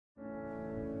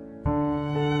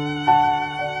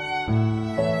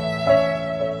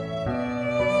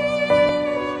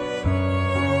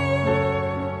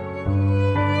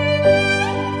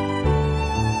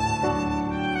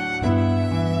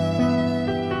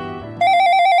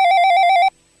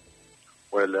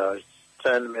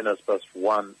10 minutes past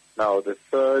 1. Now, the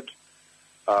third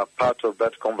part of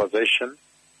that conversation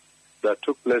that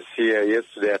took place here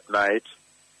yesterday at night,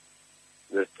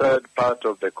 the third part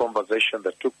of the conversation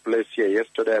that took place here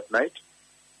yesterday at night,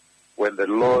 when the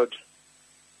Lord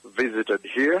visited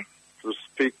here to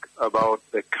speak about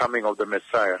the coming of the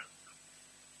Messiah.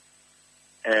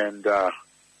 And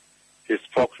he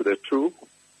spoke to the two.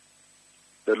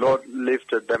 The Lord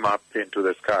lifted them up into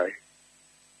the sky.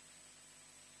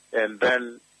 And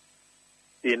then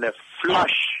in a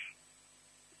flash,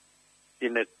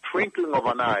 in a twinkling of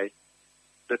an eye,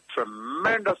 the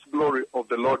tremendous glory of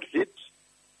the Lord hit,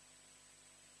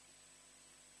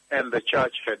 and the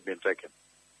church had been taken.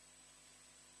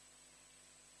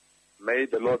 May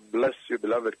the Lord bless you,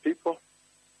 beloved people.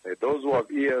 May those who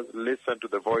have ears listen to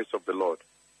the voice of the Lord.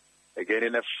 Again,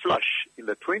 in a flash, in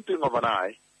the twinkling of an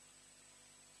eye,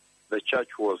 the church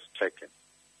was taken.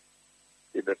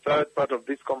 In the third part of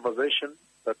this conversation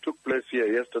that took place here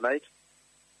yesterday night,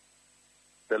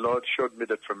 the Lord showed me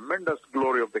the tremendous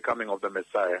glory of the coming of the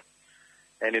Messiah.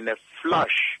 And in a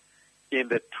flash, in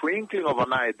the twinkling of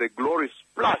an eye, the glory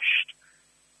splashed.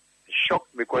 It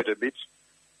shocked me quite a bit,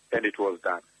 and it was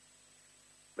done.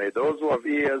 May those who have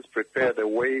ears prepare the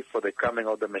way for the coming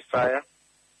of the Messiah.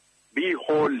 Be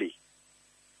holy,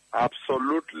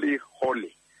 absolutely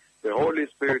holy. The Holy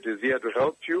Spirit is here to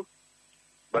help you,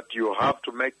 but you have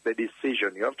to make the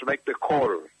decision. You have to make the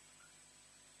call.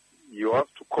 You have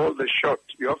to call the shot.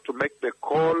 You have to make the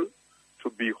call to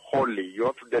be holy. You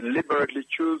have to deliberately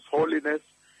choose holiness.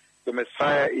 The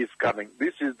Messiah is coming.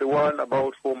 This is the one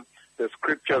about whom the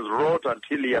scriptures wrote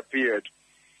until he appeared,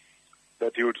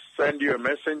 that he would send you a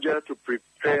messenger to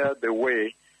prepare the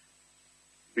way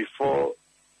before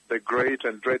the great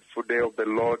and dreadful day of the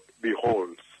Lord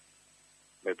beholds.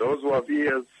 May those who have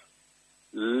ears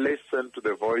listen to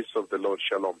the voice of the Lord.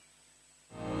 Shalom.